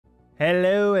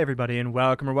Hello, everybody, and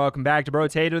welcome back to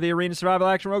Brotato, the arena survival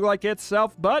action roguelike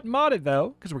itself, but modded,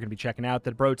 though, because we're going to be checking out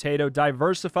the Brotato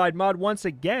Diversified mod once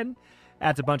again.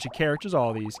 Adds a bunch of characters,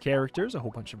 all these characters, a whole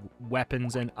bunch of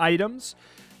weapons and items.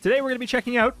 Today, we're going to be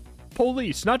checking out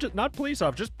Police, not police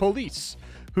officer, just Police,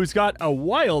 who's got a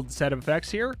wild set of effects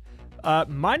here.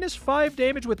 -5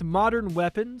 damage with modern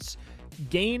weapons,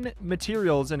 gain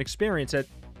materials and experience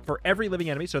for every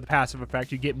living enemy, so the passive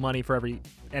effect, you get money for every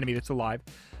enemy that's alive.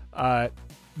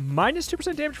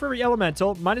 -2% damage for every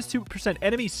elemental, -2%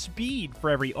 enemy speed for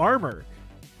every armor,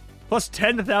 plus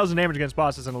 10,000 damage against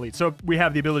bosses and elites. So we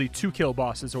have the ability to kill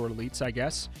bosses or elites, I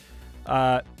guess.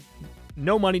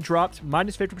 No money dropped,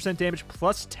 -50% damage,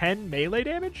 plus 10 melee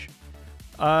damage,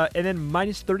 and then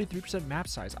 -33% map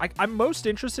size. I'm most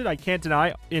interested, I can't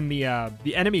deny, in the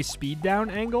enemy speed down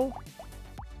angle.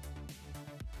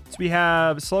 So we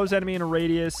have slows enemy in a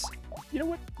radius. You know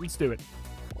what? Let's do it.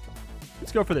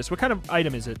 Let's go for this. What kind of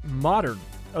item is it? Modern.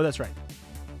 Oh, that's right.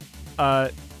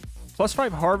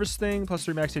 +5 harvesting,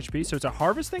 +3 max HP. So it's a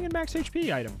harvesting and max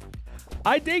HP item.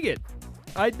 I dig it.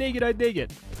 I dig it. I dig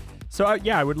it. So,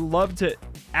 yeah, I would love to,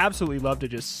 absolutely love to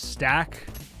just stack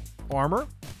armor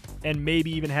and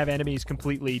maybe even have enemies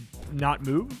completely not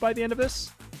move by the end of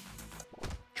this.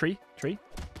 Tree.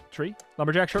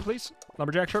 Lumberjack shirt, please.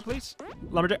 Lumberjack shirt, please.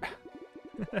 Lumberjack.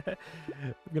 I'm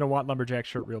going to want lumberjack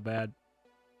shirt real bad.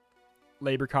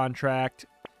 Labor contract.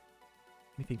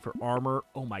 Anything for armor?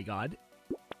 Oh my god.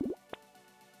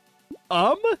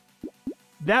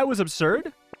 That was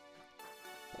absurd.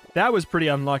 That was pretty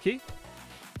unlucky.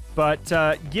 But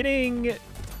getting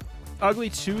Ugly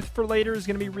Tooth for later is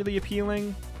going to be really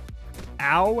appealing.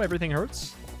 Ow, everything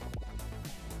hurts.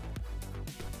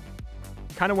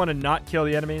 Kind of want to not kill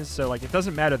the enemies, so like it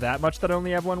doesn't matter that much that I only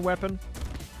have one weapon.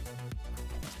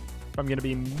 If I'm going to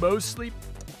be mostly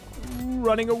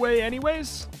running away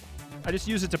anyways, I just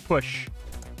use it to push.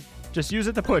 Just use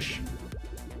it to push.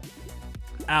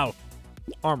 Ow.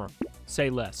 Armor. Say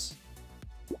less.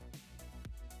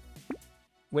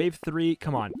 Wave 3.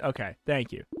 Come on. Okay.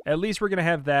 Thank you. At least we're going to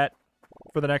have that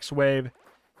for the next wave.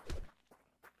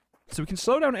 So we can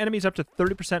slow down enemies up to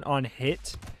 30% on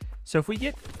hit. So if we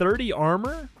get 30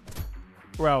 armor,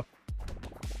 well,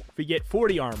 if we get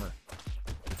 40 armor.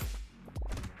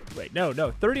 Wait, no.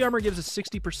 30 armor gives us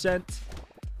 60%.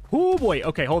 Oh boy.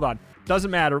 Okay, hold on. Doesn't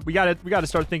matter. We gotta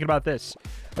start thinking about this.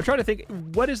 I'm trying to think,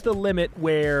 what is the limit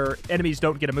where enemies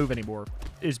don't get a move anymore?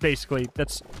 Is basically,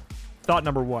 that's thought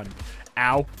number one.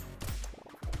 Ow.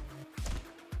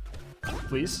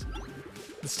 Please.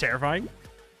 It's terrifying.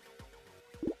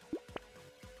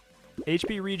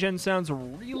 HP regen sounds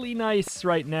really nice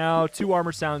right now. 2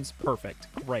 armor sounds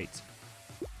perfect. Great.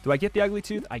 Do I get the Ugly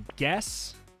Tooth? I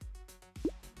guess.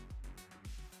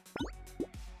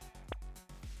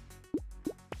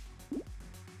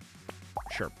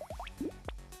 Sure.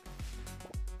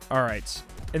 All right.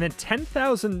 And then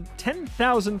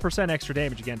 10,000% extra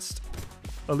damage against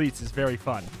elites is very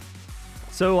fun.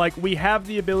 So, like, we have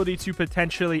the ability to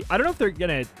potentially... I don't know if they're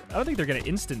gonna... I don't think they're gonna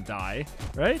instant die,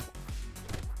 right?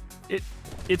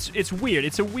 It's weird.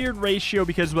 It's a weird ratio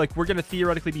because, like, we're gonna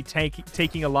theoretically be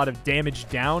taking a lot of damage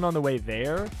down on the way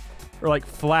there. Or, like,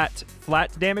 flat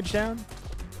damage down.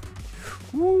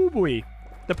 Ooh, boy.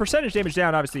 The percentage damage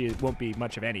down, obviously, it won't be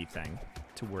much of anything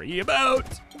to worry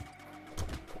about.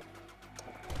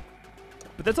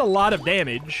 But that's a lot of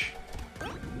damage.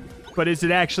 But is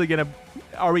it actually gonna...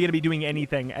 Are we gonna be doing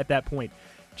anything at that point?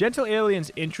 Gentle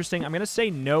Alien's interesting. I'm gonna say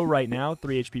no right now.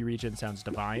 3 HP regen sounds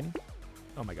divine.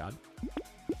 Oh my god.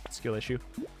 Skill issue.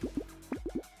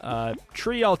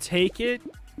 Tree, I'll take it.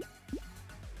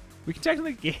 We can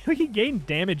technically gain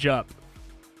damage up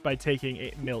by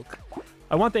taking milk.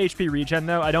 I want the HP regen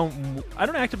though. I don't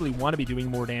actively want to be doing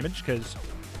more damage because,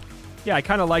 yeah, I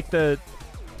kind of like the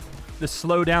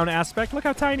slow down aspect. Look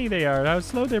how tiny they are. How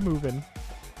slow they're moving.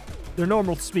 They're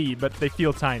normal speed, but they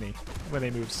feel tiny when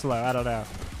they move slow. I don't know.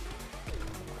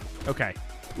 Okay,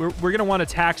 we're gonna want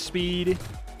attack speed.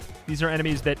 These are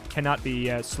enemies that cannot be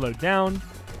slowed down.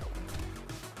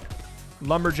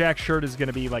 Lumberjack shirt is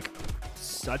gonna be like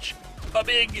such a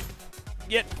big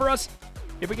get for us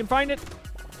if we can find it.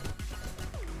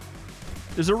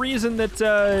 There's a reason that,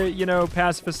 you know,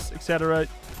 pacifists, etc.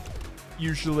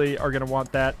 usually are going to want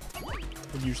that.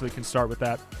 We usually can start with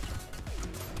that.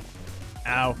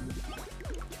 Ow.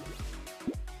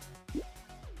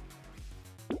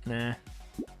 Nah.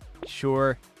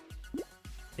 Sure.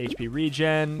 HP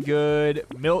regen, good.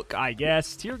 Milk, I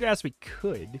guess. Tear gas, we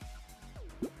could.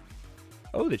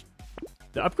 Oh, the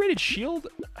upgraded shield?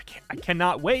 I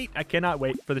cannot wait. I cannot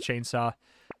wait for the chainsaw.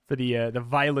 For the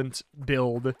violent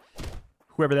build.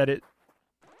 Whoever that is.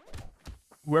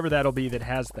 whoever that'll be that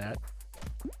has that.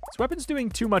 This weapon's doing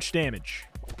too much damage.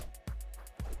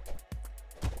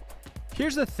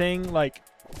 Here's the thing, like,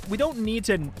 we don't need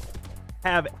to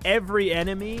have every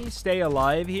enemy stay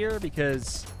alive here,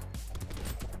 because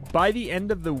by the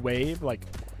end of the wave, like,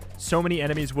 so many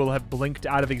enemies will have blinked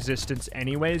out of existence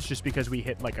anyways, just because we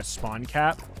hit, like, a spawn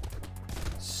cap.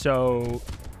 So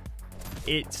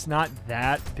it's not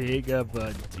that big of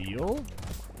a deal.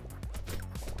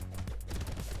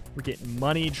 We're getting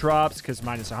money drops, because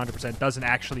minus 100% doesn't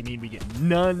actually mean we get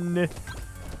none.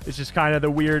 It's just kind of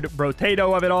the weird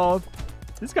Brotato of it all.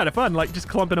 This is kind of fun, like, just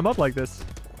clumping them up like this.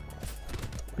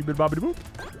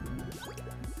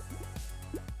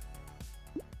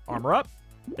 Armor up.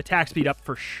 Attack speed up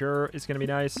for sure is going to be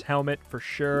nice. Helmet for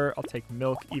sure. I'll take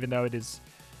milk, even though it is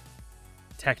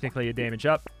technically a damage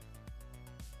up.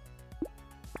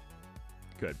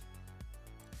 Good.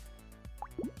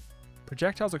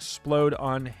 Projectiles explode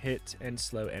on hit and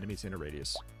slow enemies in a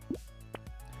radius.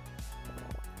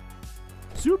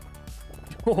 Zoop.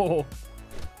 Oh,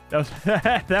 that was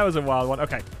that was a wild one.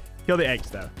 Okay, kill the eggs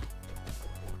though.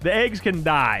 The eggs can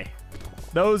die.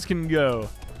 Those can go.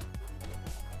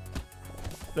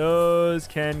 Those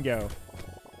can go.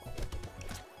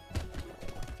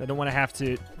 I don't want to have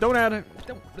to. Don't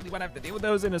really want to have to deal with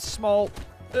those in a small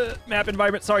map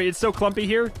environment. Sorry, it's so clumpy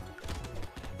here.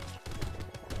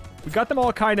 We got them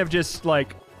all kind of just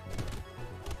like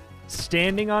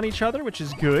standing on each other, which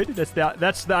is good.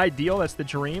 That's the ideal. That's the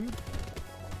dream.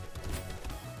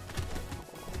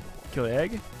 Kill the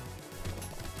egg.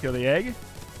 Kill the egg.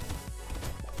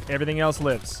 Everything else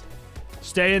lives.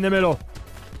 Stay in the middle.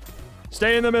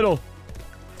 Stay in the middle.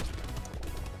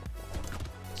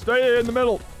 Stay in the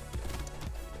middle.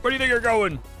 Where do you think you're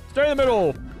going? Stay in the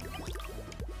middle.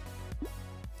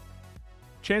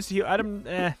 Chance to heal item.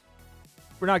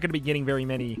 We're not going to be getting very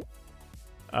many.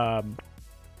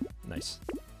 Nice.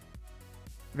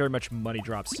 Very much money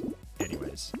drops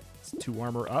anyways. It's 2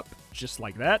 armor up just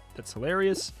like that. That's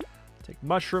hilarious. Take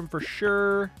mushroom for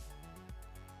sure.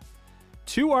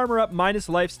 2 armor up minus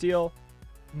lifesteal.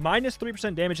 Minus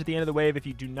 3% damage at the end of the wave if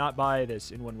you do not buy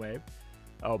this in one wave.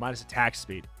 Oh, minus attack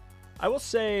speed. I will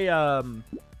say,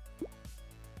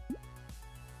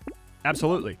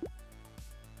 absolutely.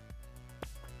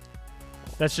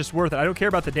 That's just worth it. I don't care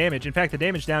about the damage. In fact, the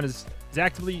damage down is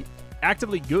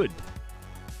actively good.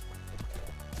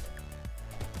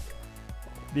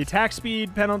 The attack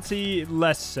speed penalty,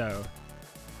 less so.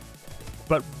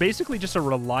 But basically just a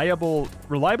reliable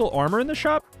armor in the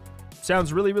shop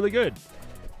sounds really, really good.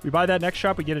 We buy that next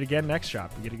shop, we get it again next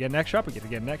shop. We get it again next shop, we get it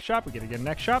again next shop, we get it again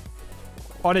next shop.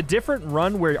 On a different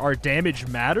run where our damage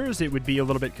matters, it would be a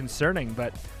little bit concerning,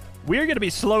 but we're going to be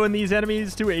slowing these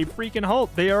enemies to a freaking halt.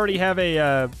 They already have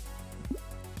a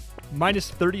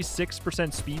minus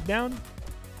 36% speed down.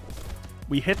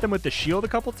 We hit them with the shield a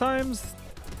couple times.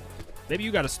 Maybe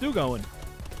you got a stew going.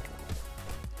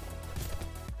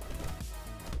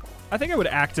 I think I would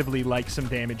actively like some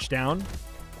damage down.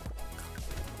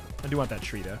 I do want that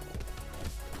tree, though.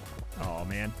 Oh,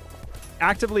 man.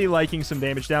 Actively liking some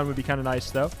damage down would be kind of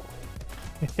nice, though.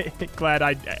 glad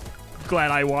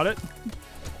I want it.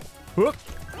 Whoop.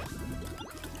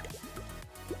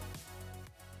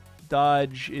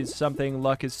 Dodge is something.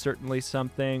 Luck is certainly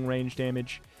something. Range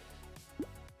damage.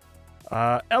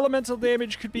 Elemental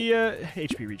damage could be a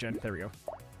HP regen. There we go.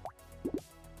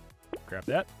 Grab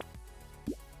that.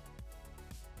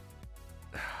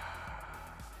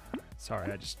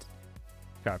 Sorry, I just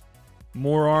got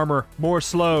more armor, more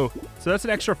slow. So that's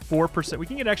an extra 4%. We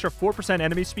can get an extra 4%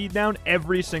 enemy speed down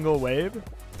every single wave.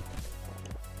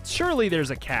 Surely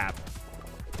there's a cap.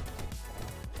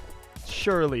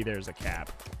 Surely there's a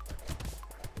cap.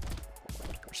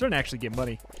 We're starting to actually get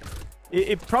money.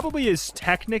 It probably is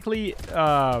technically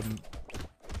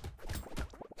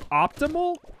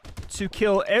optimal to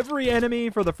kill every enemy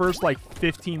for the first like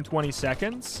 15, 20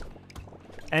 seconds.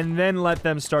 And then let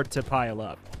them start to pile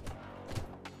up.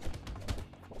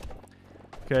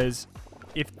 Because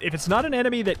if it's not an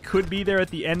enemy that could be there at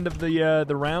the end of the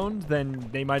round, then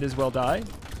they might as well die.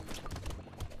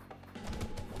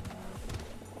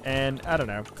 And I don't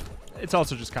know. It's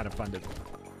also just kind of fun to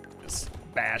just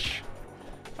bash.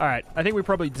 All right, I think we're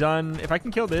probably done. If I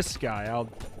can kill this guy, I'll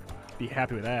be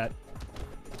happy with that.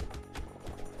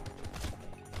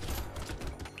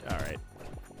 All right.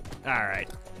 All right.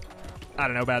 I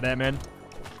don't know about that, man.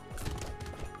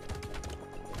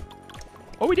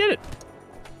 Oh, we did it.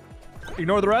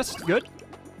 Ignore the rest. Good.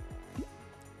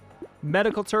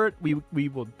 Medical turret. We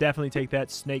will definitely take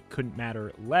that. Snake couldn't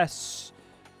matter less.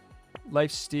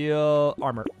 Lifesteal.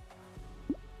 Armor.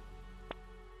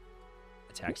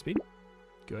 Attack speed.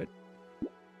 Good.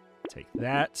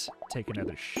 that. Take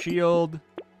another shield.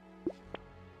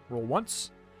 Roll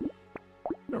once.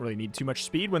 Don't really need too much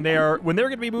speed when they're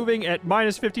going to be moving at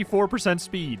minus 54%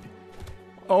 speed.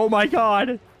 Oh my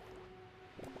god.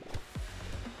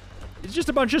 It's just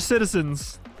a bunch of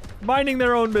citizens minding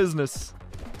their own business.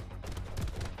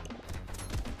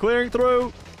 Clearing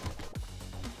through.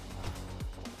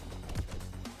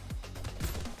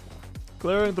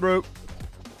 Clearing through.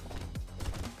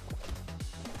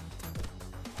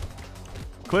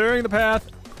 Clearing the path.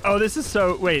 Oh, this is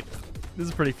so... Wait. This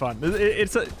is pretty fun.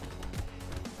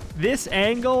 This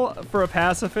angle for a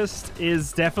pacifist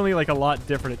is definitely like a lot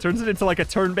different. It turns it into like a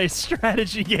turn-based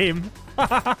strategy game.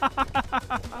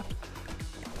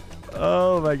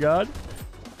 Oh my god.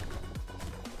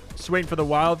 Just waiting for the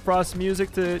Wild Frost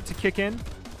music to kick in.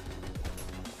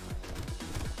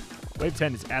 Wave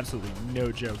 10 is absolutely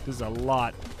no joke. This is a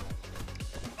lot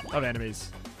of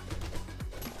enemies.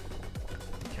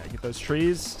 Okay, get those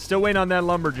trees. Still waiting on that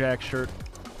lumberjack shirt.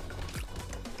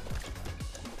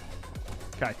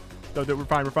 Okay. No, we're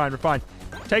fine, we're fine, we're fine.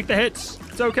 Take the hits.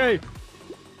 It's okay.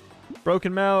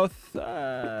 Broken mouth.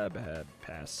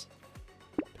 Pass.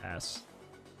 Pass.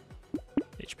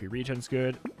 HP regen's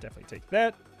good. Definitely take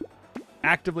that.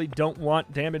 Actively don't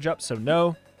want damage up, so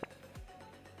no.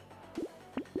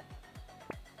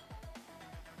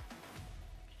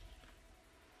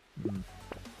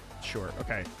 Sure,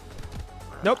 okay.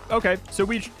 Nope, okay. So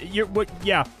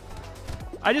yeah.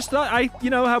 I just thought, you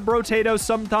know how Brotato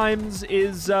sometimes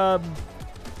is,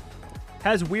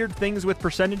 has weird things with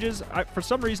percentages? For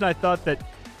some reason, I thought that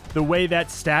the way that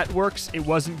stat works, it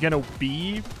wasn't gonna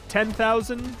be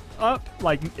 10,000 up.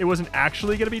 Like, it wasn't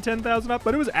actually gonna be 10,000 up,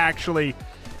 but it was actually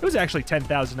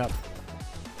 10,000 up.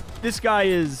 This guy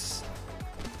is...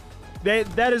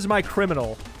 That is my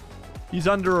criminal. He's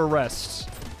under arrest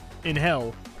in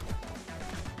hell.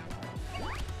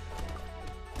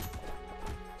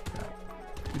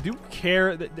 We do care.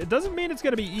 It doesn't mean it's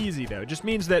going to be easy, though. It just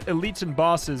means that elites and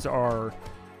bosses are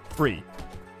free.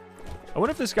 I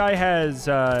wonder if this guy has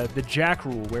the Jack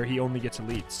rule where he only gets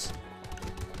elites.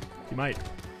 He might.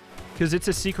 Because it's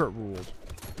a secret rule.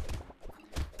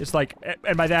 It's like,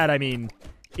 and by that I mean,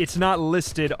 it's not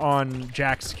listed on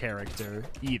Jack's character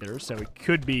either, so it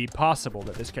could be possible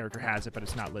that this character has it, but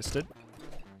it's not listed.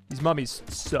 These mummies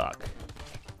suck.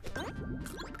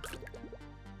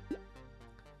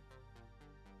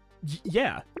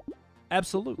 Yeah,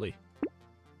 absolutely.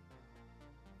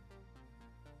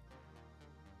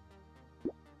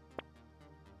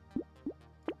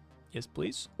 Yes,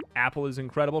 please. Apple is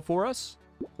incredible for us.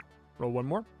 Roll one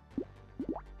more.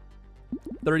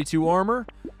 32 armor,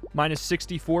 minus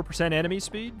 64% enemy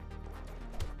speed.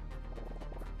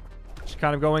 Just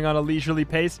kind of going on a leisurely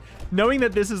pace. Knowing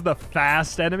that this is the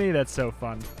fast enemy, that's so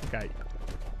fun. Okay.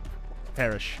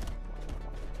 Perish.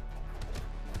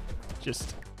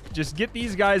 Just get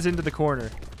these guys into the corner.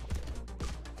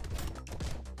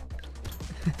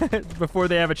 Before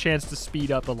they have a chance to speed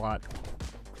up a lot.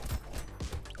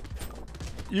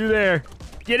 You there.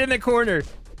 Get in the corner.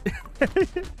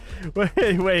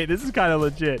 Wait, this is kind of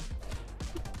legit.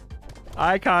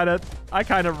 I kind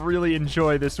of really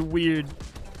enjoy this weird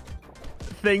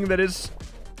thing that has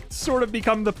sort of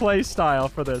become the play style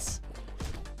for this.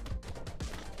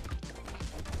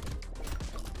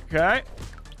 Okay.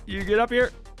 You get up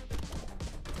here.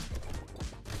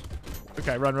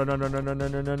 Okay, run.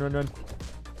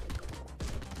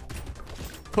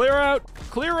 Clear out.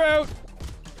 Clear out.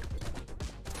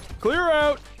 Clear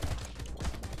out.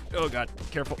 Oh, God.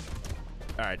 Careful.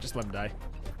 All right, just let him die.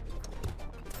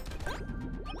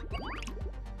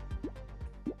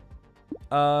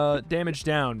 Damage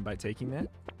down by taking that.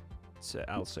 So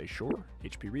I'll say sure.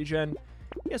 HP regen.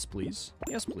 Yes, please.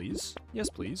 Yes, please. Yes,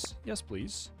 please. Yes,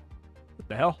 please. What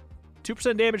the hell?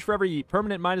 2% damage for every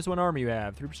permanent -1 armor you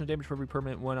have. 3% damage for every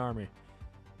permanent 1 armor.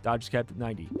 Dodge is capped at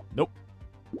 90. Nope.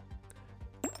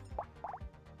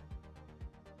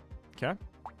 Okay.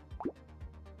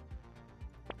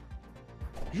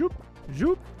 Zoop.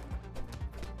 Zoop.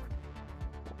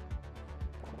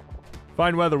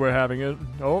 Fine weather we're having it.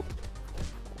 Oh.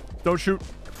 Don't shoot.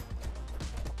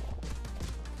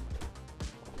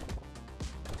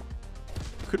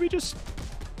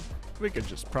 We could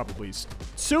just probably...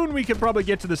 Soon we could probably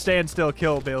get to the standstill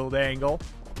kill build angle.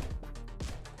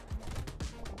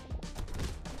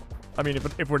 I mean,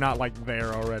 if we're not, like,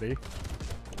 there already.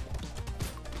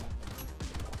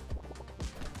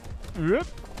 Yep.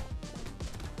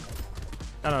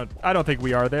 I don't think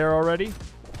we are there already.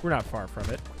 We're not far from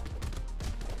it.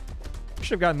 We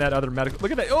should have gotten that other medical...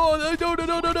 Look at that. Oh, no.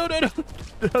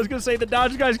 I was going to say the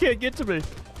dodge guys can't get to me.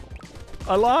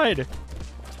 I lied.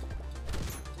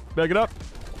 Back it up.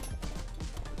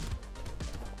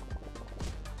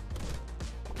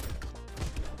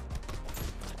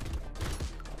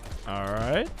 All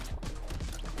right.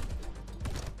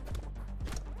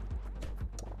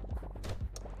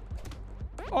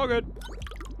 All good.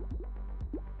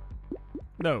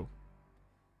 No.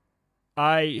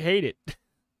 I hate it.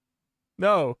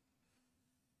 No.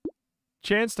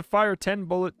 Chance to fire 10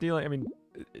 bullet dealing. I mean,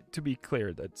 to be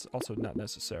clear, that's also not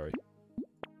necessary.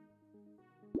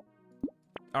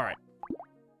 All right.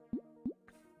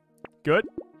 Good.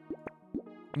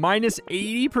 Minus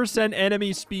 80%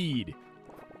 enemy speed.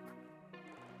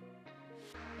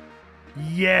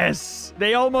 Yes!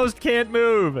 They almost can't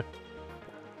move.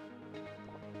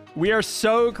 We are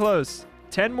so close.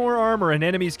 10 more armor and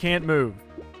enemies can't move.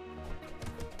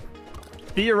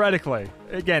 Theoretically.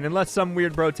 Again, unless some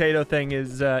weird Brotato thing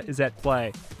is at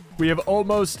play. We have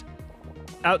almost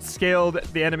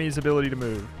outscaled the enemy's ability to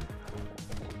move.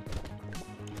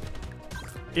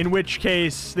 In which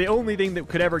case, the only thing that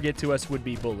could ever get to us would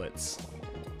be bullets.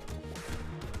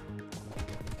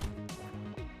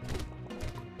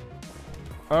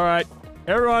 All right.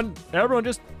 Everyone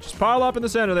just pile up in the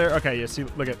center there. Okay, yeah, see,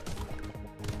 look at...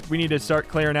 We need to start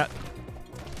clearing out...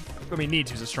 I mean, need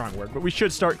to is a strong word, but we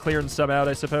should start clearing some out,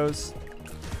 I suppose.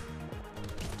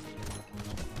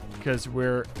 Because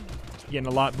we're getting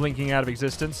a lot blinking out of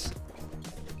existence.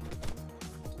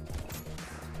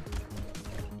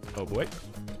 Oh, boy.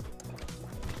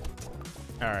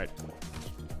 All right.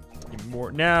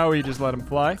 More. Now we just let him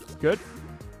fly. Good.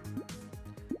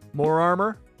 More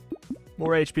armor.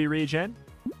 More HP regen.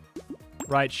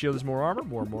 Right shield is more armor.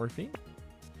 More morphine.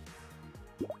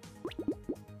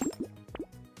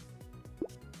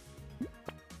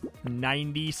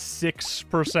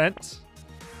 %96%.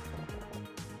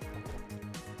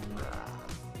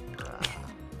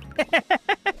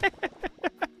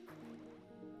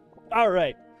 All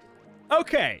right.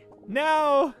 Okay.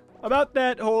 Now, about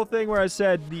that whole thing where I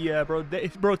said the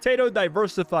Brotato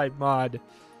Diversified mod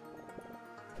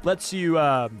lets you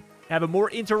have a more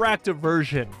interactive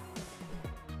version.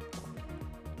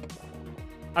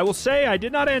 I will say I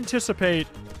did not anticipate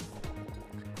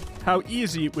how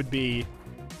easy it would be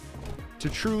to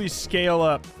truly scale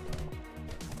up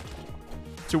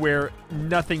to where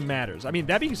nothing matters. I mean,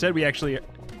 that being said, we actually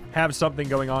have something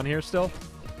going on here still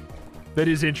that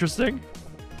is interesting.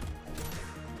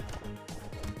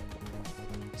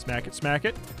 Smack it, smack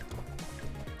it.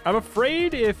 I'm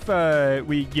afraid if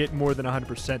we get more than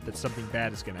 100% that something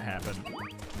bad is going to happen.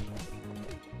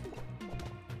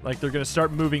 Like they're going to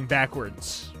start moving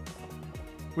backwards.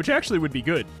 Which actually would be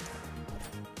good.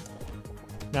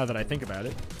 Now that I think about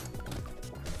it.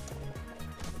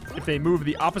 If they move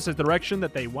the opposite direction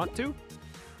that they want to.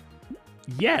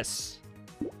 Yes.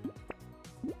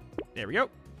 There we go.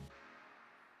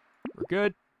 We're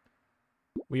good.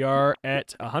 We are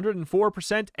at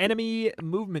 104% enemy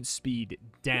movement speed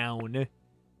down.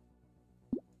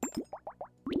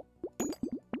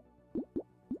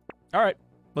 All right.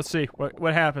 Let's see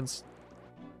what happens.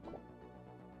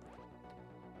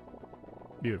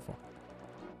 Beautiful.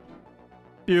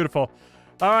 Beautiful.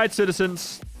 All right,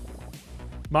 citizens.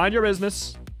 Mind your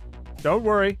business. Don't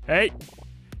worry. Hey.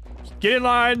 Get in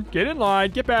line. Get in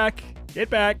line. Get back. Get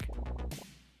back.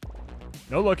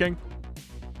 No looking.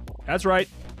 That's right.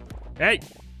 Hey,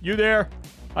 you there.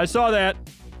 I saw that.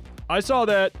 I saw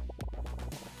that.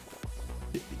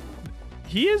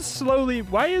 He is slowly...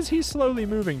 Why is he slowly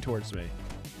moving towards me?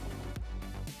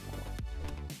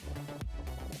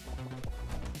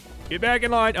 Get back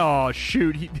in line. Oh,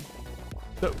 shoot.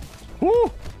 Woo!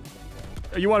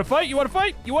 You want to fight? You want to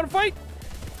fight? You want to fight?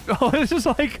 Oh, this is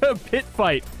like a pit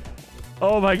fight.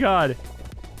 Oh, my God.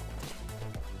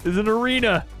 This is an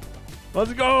arena.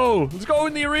 Let's go. Let's go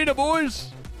in the arena, boys.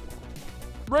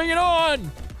 Bring it on.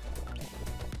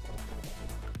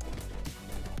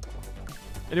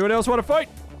 Anyone else want to fight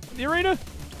in the arena?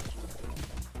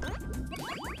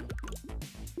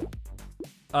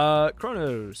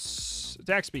 Chronos.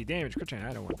 Attack speed, damage, crit chance.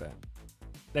 I don't want that.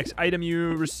 Next item you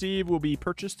receive will be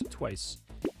purchased twice.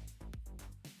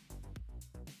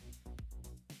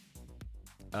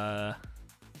 I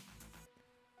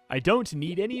don't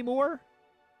need any more,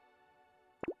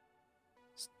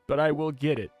 but I will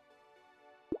get it.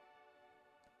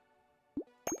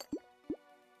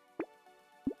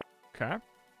 Okay.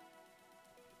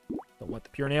 Don't want the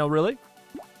pure nail, really.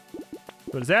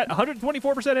 What is that?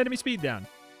 124% enemy speed down.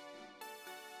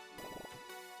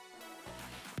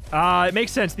 It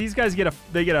makes sense. These guys get a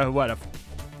what, a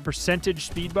percentage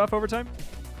speed buff over time?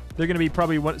 They're going to be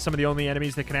probably some of the only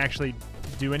enemies that can actually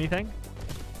do anything.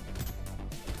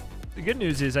 The good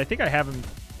news is I think I have them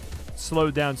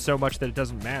slowed down so much that it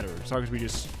doesn't matter. As long as we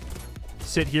just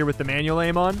sit here with the manual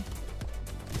aim on.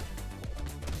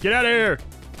 Get out of here!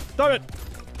 Stop it!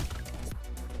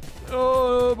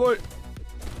 Oh, boy.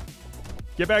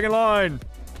 Get back in line.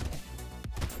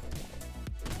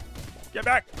 Get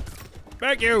back.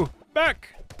 Back, you. Back.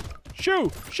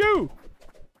 Shoo. Shoo.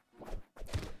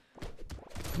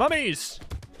 Mummies.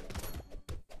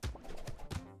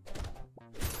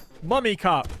 Mummy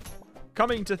Cop.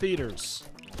 Coming to theaters.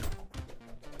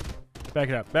 Back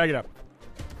it up. Back it up.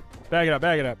 Back it up.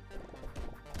 Back it up.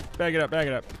 Back it up. Back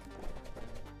it up.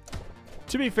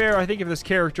 To be fair, I think if this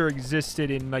character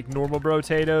existed in like normal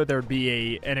Brotato, there would be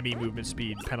a enemy movement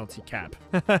speed penalty cap.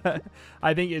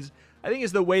 I think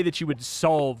is the way that you would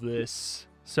solve this,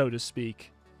 so to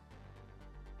speak.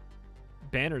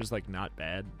 Banner's like not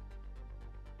bad.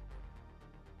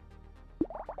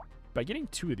 By getting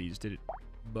 2 of these, did it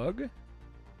bug?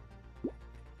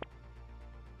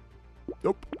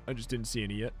 Nope, I just didn't see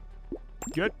any yet.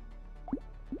 Good.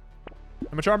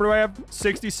 How much armor do I have?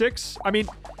 66? I mean,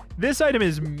 this item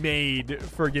is made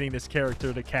for getting this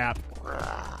character to cap.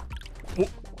 Oh,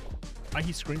 why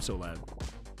he screams so loud?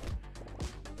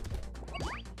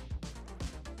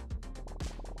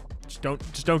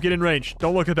 Just don't get in range.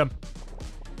 Don't look at them.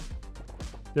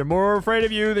 They're more afraid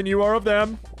of you than you are of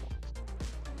them.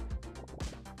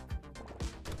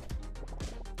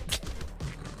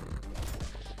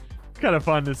 Kind of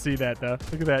fun to see that, though.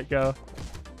 Look at that go.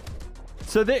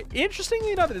 So,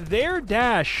 interestingly enough, their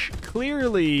dash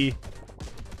clearly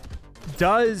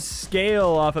does scale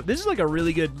off of... This is like a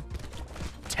really good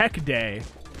tech day.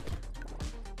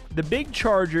 The big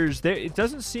chargers, it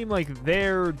doesn't seem like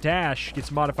their dash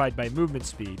gets modified by movement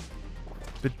speed.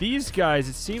 But these guys,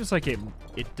 it seems like it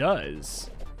does.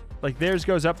 Like, theirs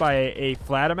goes up by a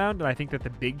flat amount, and I think that the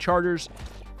big chargers,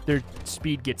 their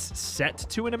speed gets set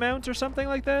to an amount or something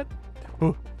like that.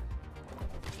 Ooh.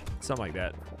 Something like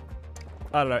that.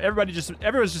 I don't know.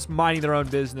 Everyone's just minding their own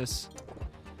business.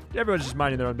 Everyone's just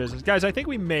minding their own business. Guys, I think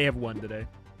we may have won today.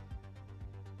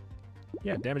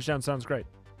 Yeah, damage down sounds great.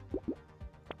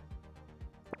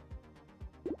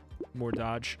 More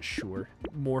dodge? Sure.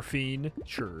 Morphine?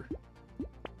 Sure.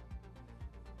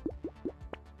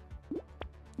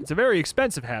 It's a very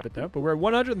expensive habit, though, but we're at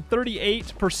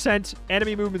 138%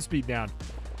 enemy movement speed down.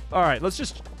 All right,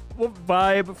 we'll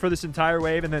vibe for this entire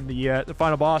wave, and then the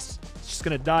final boss is just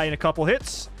going to die in a couple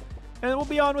hits, and then we'll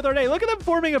be on with our day. Look at them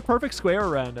forming a perfect square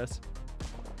around us.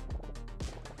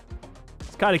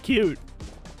 It's kind of cute.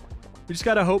 We just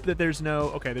got to hope that there's no...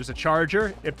 Okay, there's a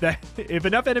charger. If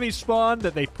enough enemies spawn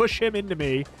that they push him into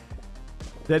me,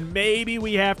 then maybe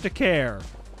we have to care.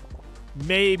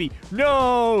 Maybe.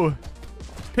 No!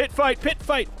 Pit fight, pit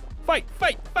fight. Fight,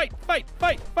 fight, fight, fight,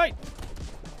 fight, fight.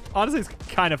 Honestly, it's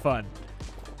kind of fun.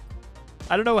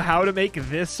 I don't know how to make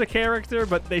this a character,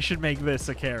 but they should make this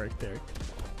a character.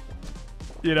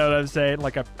 You know what I'm saying?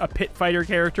 Like a pit fighter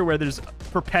character where there's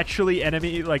perpetually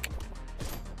enemy, like,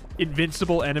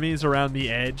 invincible enemies around the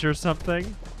edge or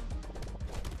something.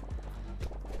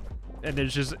 And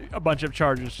there's just a bunch of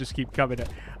chargers just keep coming in.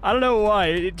 I don't know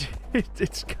why.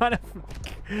 It's kind of...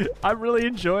 I'm really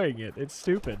enjoying it. It's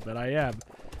stupid, but I am.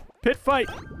 Pit fight!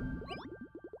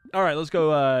 All right, let's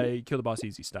go kill the boss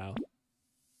easy style.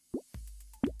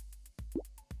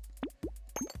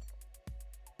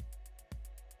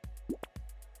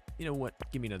 You know what?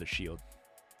 Give me another shield.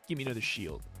 Give me another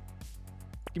shield.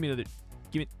 Give me another...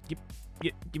 Give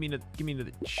me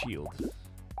another shield.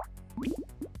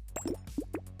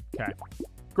 Okay.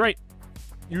 Great.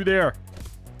 You there.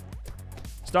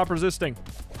 Stop resisting.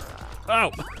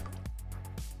 Oh!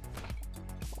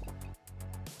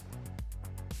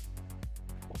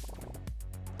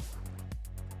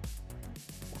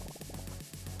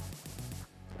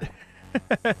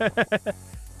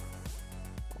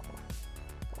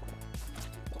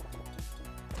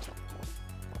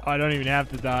 I don't even have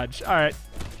to dodge. All right.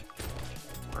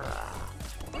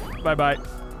 Bye-bye.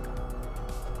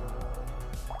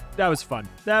 That was fun.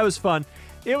 That was fun.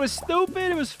 It was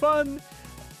stupid. It was fun.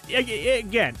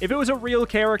 Again, if it was a real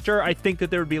character, I think that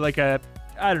there would be like a...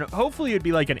 I don't know. Hopefully, it would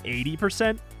be like an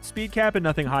 80% speed cap and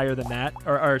nothing higher than that.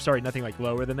 Or sorry, nothing like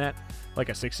lower than that. Like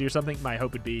a 60 or something. My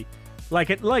hope would be like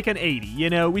an 80. You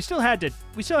know, we still had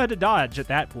to dodge at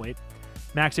that point.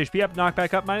 Max HP up,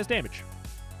 knockback up, minus damage.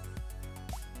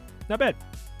 Not bad.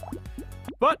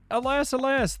 But alas,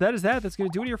 alas, that is that. That's going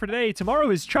to do it here for today. Tomorrow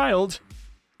is Child,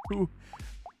 who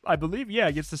I believe,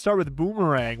 yeah, gets to start with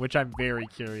Boomerang, which I'm very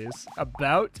curious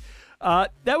about.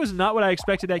 That was not what I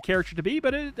expected that character to be,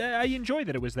 but I enjoy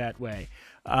that it was that way.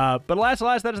 But alas,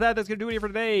 that is that. That's going to do it here for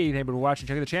today. Thank you for watching.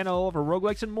 Check out the channel for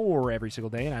roguelikes and more every single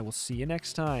day, and I will see you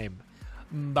next time.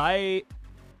 Bye.